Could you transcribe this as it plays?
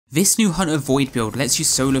This new Hunter Void build lets you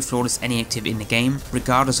solo flawless any activity in the game,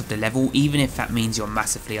 regardless of the level, even if that means you're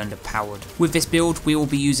massively underpowered. With this build, we will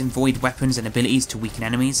be using void weapons and abilities to weaken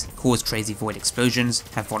enemies, cause crazy void explosions,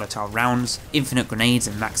 have volatile rounds, infinite grenades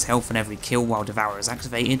and max health on every kill while Devourer is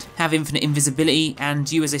activated, have infinite invisibility,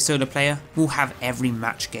 and you as a solo player will have every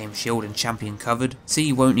match game shield and champion covered, so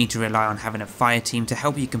you won't need to rely on having a fire team to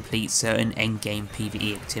help you complete certain endgame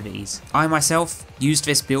PvE activities. I myself used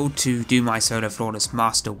this build to do my solo flawless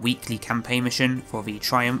master weekly campaign mission for the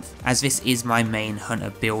Triumph, as this is my main hunter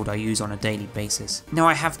build I use on a daily basis. Now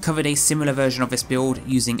I have covered a similar version of this build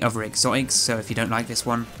using other exotics, so if you don't like this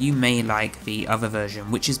one, you may like the other version,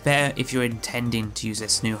 which is better if you're intending to use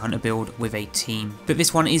this new hunter build with a team. But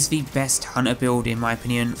this one is the best hunter build in my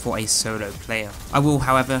opinion for a solo player. I will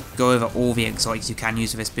however go over all the exotics you can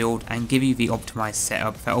use with this build and give you the optimized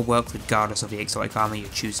setup that will work regardless of the exotic armor you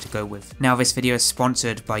choose to go with. Now this video is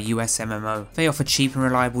sponsored by USMMO. They offer cheap and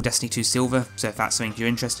reliable Destiny 2 silver, so if that's something you're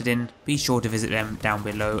interested in, be sure to visit them down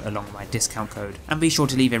below along with my discount code. And be sure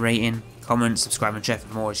to leave a rating, comment, subscribe and share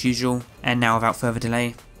for more as usual. And now without further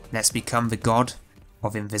delay, let's become the god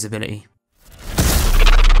of invisibility.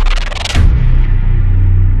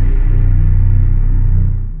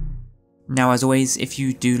 Now as always, if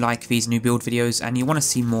you do like these new build videos and you want to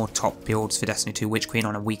see more top builds for Destiny 2 Witch Queen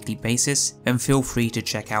on a weekly basis, then feel free to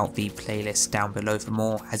check out the playlist down below for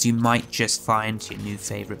more, as you might just find your new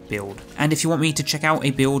favourite build. And if you want me to check out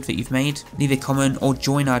a build that you've made, leave a comment or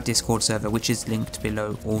join our Discord server, which is linked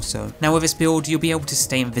below also. Now with this build, you'll be able to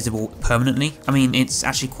stay invisible permanently. I mean, it's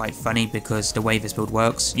actually quite funny because the way this build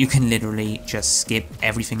works, you can literally just skip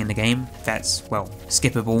everything in the game that's, well,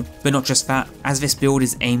 skippable. But not just that, as this build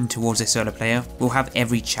is aimed towards a solo player, will have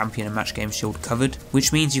every champion and match game shield covered,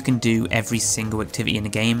 which means you can do every single activity in the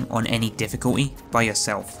game on any difficulty by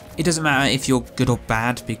yourself. It doesn't matter if you're good or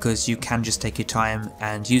bad, because you can just take your time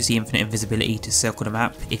and use the infinite invisibility to circle the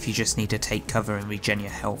map if you just need to take cover and regen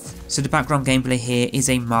your health. So the background gameplay here is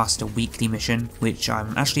a master weekly mission, which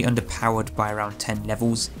I'm actually underpowered by around 10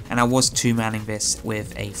 levels, and I was 2-manning this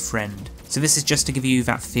with a friend. So this is just to give you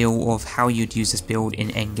that feel of how you'd use this build in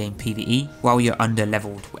endgame PvE while you're under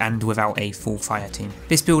leveled and without a full fire team.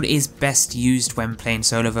 This build is best used when playing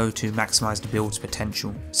solo though to maximise the build's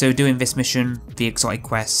potential. So doing this mission, the exotic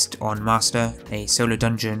quest on master, a solo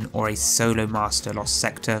dungeon or a solo master lost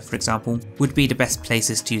sector for example, would be the best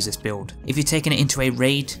places to use this build. If you're taking it into a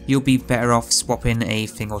raid, you'll be better off swapping a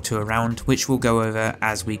thing or two around, which we'll go over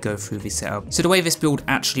as we go through the setup. So the way this build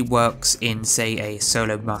actually works in say a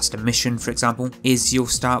solo master mission for example, is you'll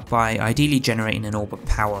start by ideally generating an orb of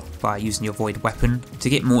power by using your void weapon to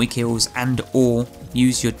get multi-kills and or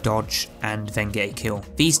use your dodge and then get a kill.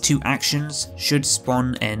 These two actions should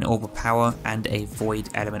spawn an orb of power and a void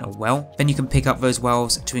elemental well. Then you can pick up those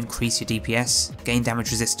wells to increase your DPS, gain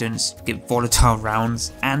damage resistance, get volatile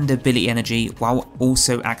rounds and ability energy while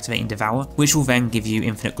also activating Devour, which will then give you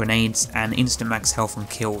infinite grenades and instant max health and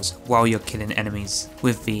kills while you're killing enemies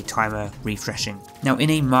with the timer refreshing. Now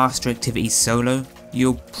in a master activity solo,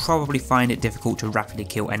 you'll probably find it difficult to rapidly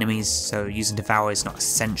kill enemies, so using Devour is not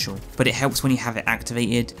essential, but it helps when you have it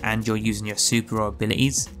activated and you're using your super or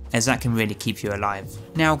abilities, as that can really keep you alive.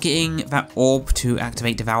 Now getting that orb to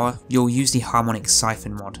activate Devour, you'll use the Harmonic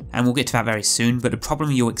Siphon mod, and we'll get to that very soon, but the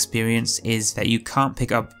problem you'll experience is that you can't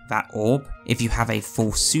pick up that orb if you have a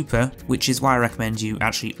full super, which is why I recommend you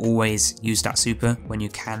actually always use that super when you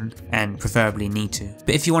can and preferably need to.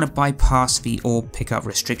 But if you want to bypass the orb pickup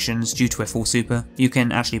restrictions due to a full super, you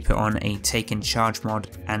can actually put on a Taken Charge mod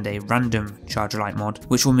and a random Charge Light mod,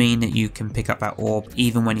 which will mean that you can pick up that orb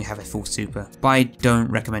even when you have a full super. But I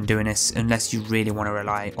don't recommend doing this unless you really want to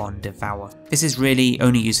rely on Devour. This is really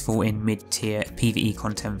only useful in mid-tier PvE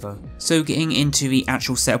content though. So getting into the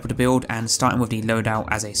actual setup of the build and starting with the loadout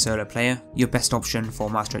as a solo player, your best option for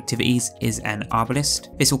master activities is an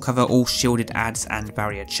Arbalist. This will cover all shielded adds and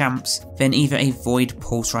barrier champs, then either a void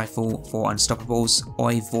pulse rifle for unstoppables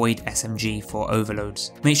or a void SMG for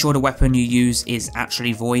overloads. Make sure the weapon you use is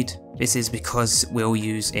actually void. This is because we'll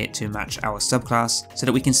use it to match our subclass so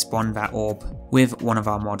that we can spawn that orb with one of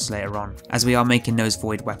our mods later on, as we are making those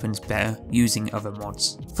void weapons better using other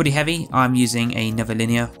mods. For the heavy, I'm using another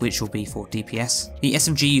linear, which will be for DPS. The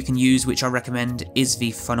SMG you can use, which I recommend, is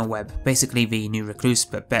the Funnel Web, basically the new Recluse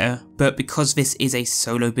but better. But because this is a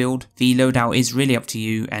solo build, the loadout is really up to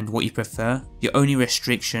you and what you prefer. Your only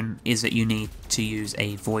restriction is that you need to use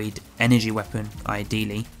a void energy weapon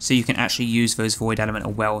ideally, so you can actually use those void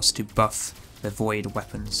elemental wells to buff the void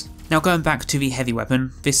weapons. Now going back to the heavy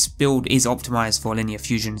weapon, this build is optimized for linear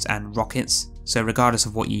fusions and rockets, so regardless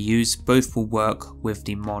of what you use, both will work with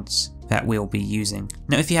the mods. that we'll be using.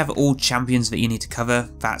 Now if you have all champions that you need to cover,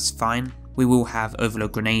 that's fine. We will have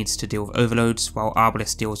overload grenades to deal with overloads, while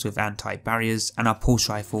Arbalest deals with anti-barriers, and our pulse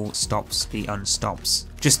rifle stops the unstops.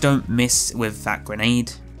 Just don't miss with that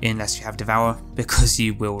grenade unless you have Devour, because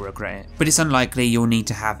you will regret it. But it's unlikely you'll need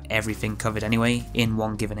to have everything covered anyway in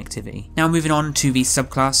one given activity. Now moving on to the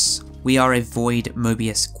subclass, we are a Void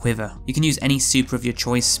Moebius Quiver. You can use any super of your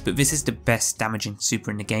choice, but this is the best damaging super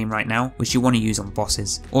in the game right now, which you want to use on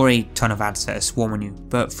bosses, or a ton of ads that are swarm on you.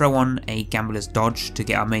 But throw on a Gambler's Dodge to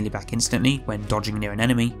get our melee back instantly when dodging near an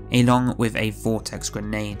enemy, along with a Vortex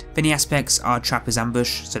Grenade. Then the aspects are Trapper's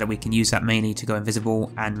Ambush, so that we can use that melee to go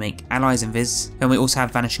invisible and make allies invis. Then we also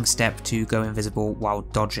have Vanishing Step to go invisible while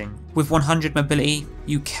dodging. With 100 mobility,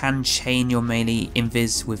 you can chain your melee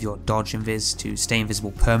invis with your dodge invis to stay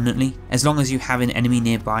invisible permanently, as long as you have an enemy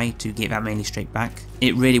nearby to get that melee straight back.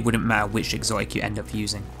 It really wouldn't matter which exotic you end up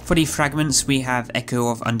using. For the fragments, we have Echo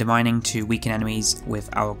of Undermining to weaken enemies with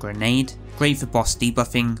our grenade. Great for boss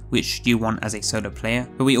debuffing, which you want as a solo player,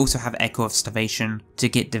 but we also have Echo of Starvation to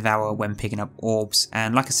get Devour when picking up orbs,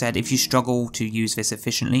 and like I said, if you struggle to use this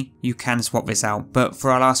efficiently, you can swap this out. But for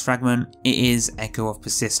our last fragment, it is Echo of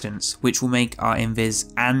Persistence, which will make our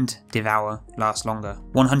invis and Devour last longer.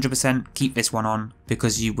 100% keep this one on,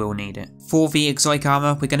 because you will need it. For the exotic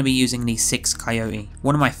armor, we're going to be using the Sixth Coyote,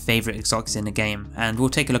 one of my favourite exotics in the game, and we'll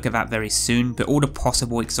take a look at that very soon, but all the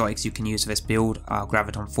possible exotics you can use for this build are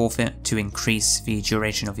Graviton Forfeit to increase the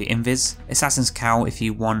duration of your invis, Assassin's Cowl if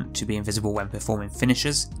you want to be invisible when performing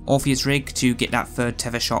finishes, Orpheus Rig to get that third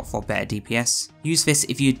tether shot for better DPS. Use this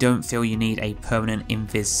if you don't feel you need a permanent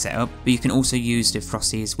invis setup, but you can also use the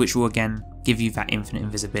Frost-ees, which will again give you that infinite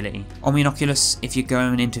invisibility. Omnioculus if you're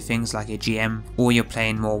going into things like a GM or you're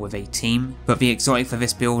playing more with a team, but the exotic for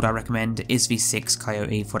this build I recommend is the Sixth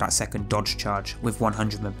Coyote for that second dodge charge with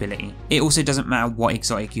 100 mobility. It also doesn't matter what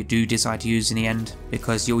exotic you do decide to use in the end,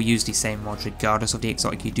 because you'll use the same mods regardless of the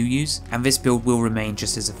exotic you do use, and this build will remain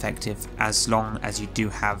just as effective as long as you do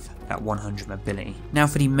have that 100 mobility. Now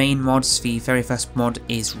for the main mods, the very first mod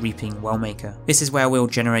is Reaping Wellmaker. This is where we'll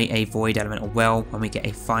generate a void elemental well when we get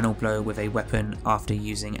a final blow with a weapon after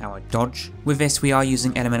using our dodge. With this we are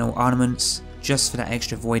using elemental ornaments just for that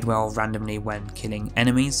extra void well randomly when killing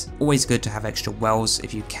enemies. Always good to have extra wells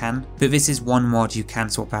if you can, but this is one mod you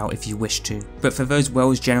can swap out if you wish to. But for those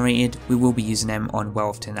wells generated, we will be using them on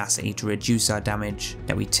Well of Tenacity to reduce our damage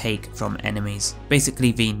that we take from enemies.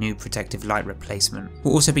 Basically the new protective light replacement.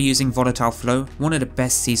 We'll also be using Volatile Flow, one of the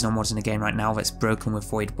best seasonal mods in the game right now that's broken with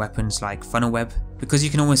void weapons like Funnel Web, because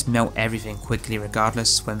you can almost melt everything quickly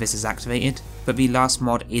regardless when this is activated. But the last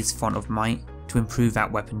mod is Font of Might, to improve that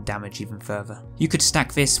weapon damage even further. You could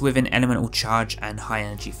stack this with an elemental charge and high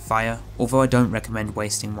energy fire, although I don't recommend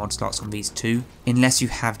wasting mod slots on these two, unless you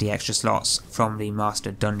have the extra slots from the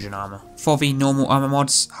master dungeon armor. For the normal armor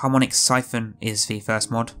mods, Harmonic Siphon is the first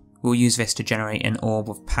mod. We'll use this to generate an orb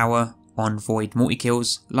of power on void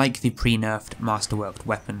multi-kills like the pre-nerfed masterworked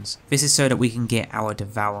weapons. This is so that we can get our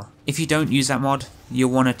Devour. If you don't use that mod,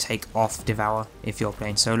 you'll want to take off Devour if you're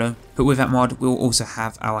playing solo, but with that mod we'll also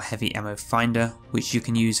have our heavy ammo finder, which you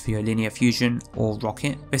can use for your linear fusion or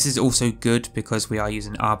rocket. This is also good because we are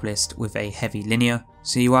using Arbalest with a heavy linear,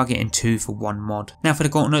 so you are getting 2 for 1 mod. Now for the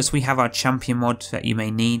gauntlets, we have our champion mod that you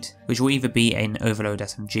may need, which will either be an Overload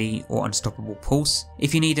SMG or Unstoppable Pulse.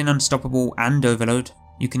 If you need an Unstoppable and Overload,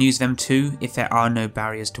 you can use them too if there are no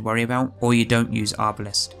barriers to worry about, or you don't use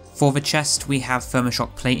Arbalest. For the chest, we have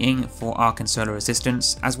Thermoshock plating for arc and solar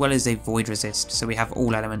resistance, as well as a void resist, so we have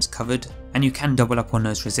all elements covered, and you can double up on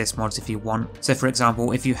those resist mods if you want. So for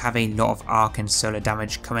example, if you have a lot of arc and solar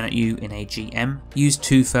damage coming at you in a GM, use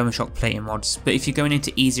 2 Thermoshock plating mods, but if you're going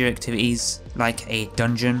into easier activities like a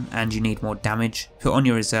dungeon and you need more damage, put on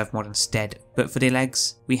your reserve mod instead. But for the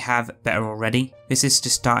legs, we have Better Already. This is to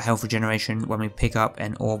start health regeneration when we pick up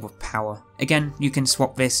an Orb of Power. Again, you can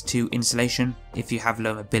swap this to Insulation if you have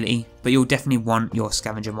low mobility, but you'll definitely want your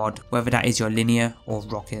Scavenger mod, whether that is your linear or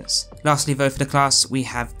rockets. Lastly though, for the class, we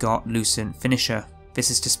have got Lucent Finisher.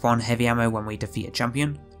 This is to spawn heavy ammo when we defeat a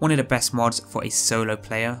champion. One of the best mods for a solo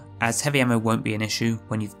player, as heavy ammo won't be an issue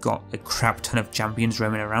when you've got a crap ton of champions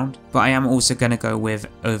roaming around, but I am also going to go with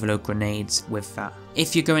Overload Grenades with that.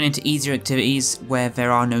 If you're going into easier activities where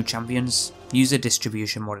there are no champions, use a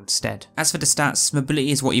distribution mod instead. As for the stats,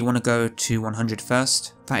 mobility is what you want to go to 100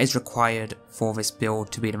 first. That is required for this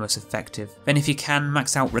build to be the most effective. Then if you can,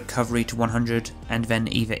 max out recovery to 100 and then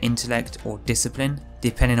either intellect or discipline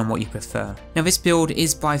depending on what you prefer. Now this build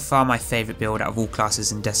is by far my favourite build out of all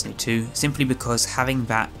classes in Destiny 2, simply because having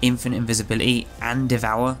that infinite invisibility and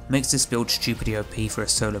devour makes this build stupidly OP for a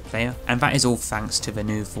solo player, and that is all thanks to the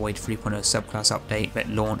new Void 3.0 subclass update that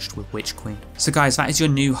launched with Witch Queen. So guys, that is your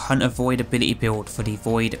new Hunter Void ability build for the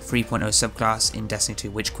Void 3.0 subclass in Destiny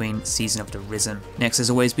 2 Witch Queen Season of the Risen. Next, as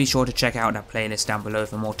always, be sure to check out that playlist down below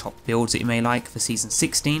for more top builds that you may like for Season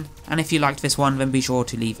 16, and if you liked this one then be sure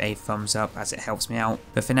to leave a thumbs up as it helps me out.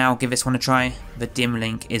 But for now, give this one a try, the dim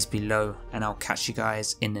link is below, and I'll catch you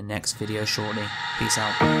guys in the next video shortly. Peace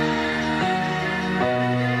out.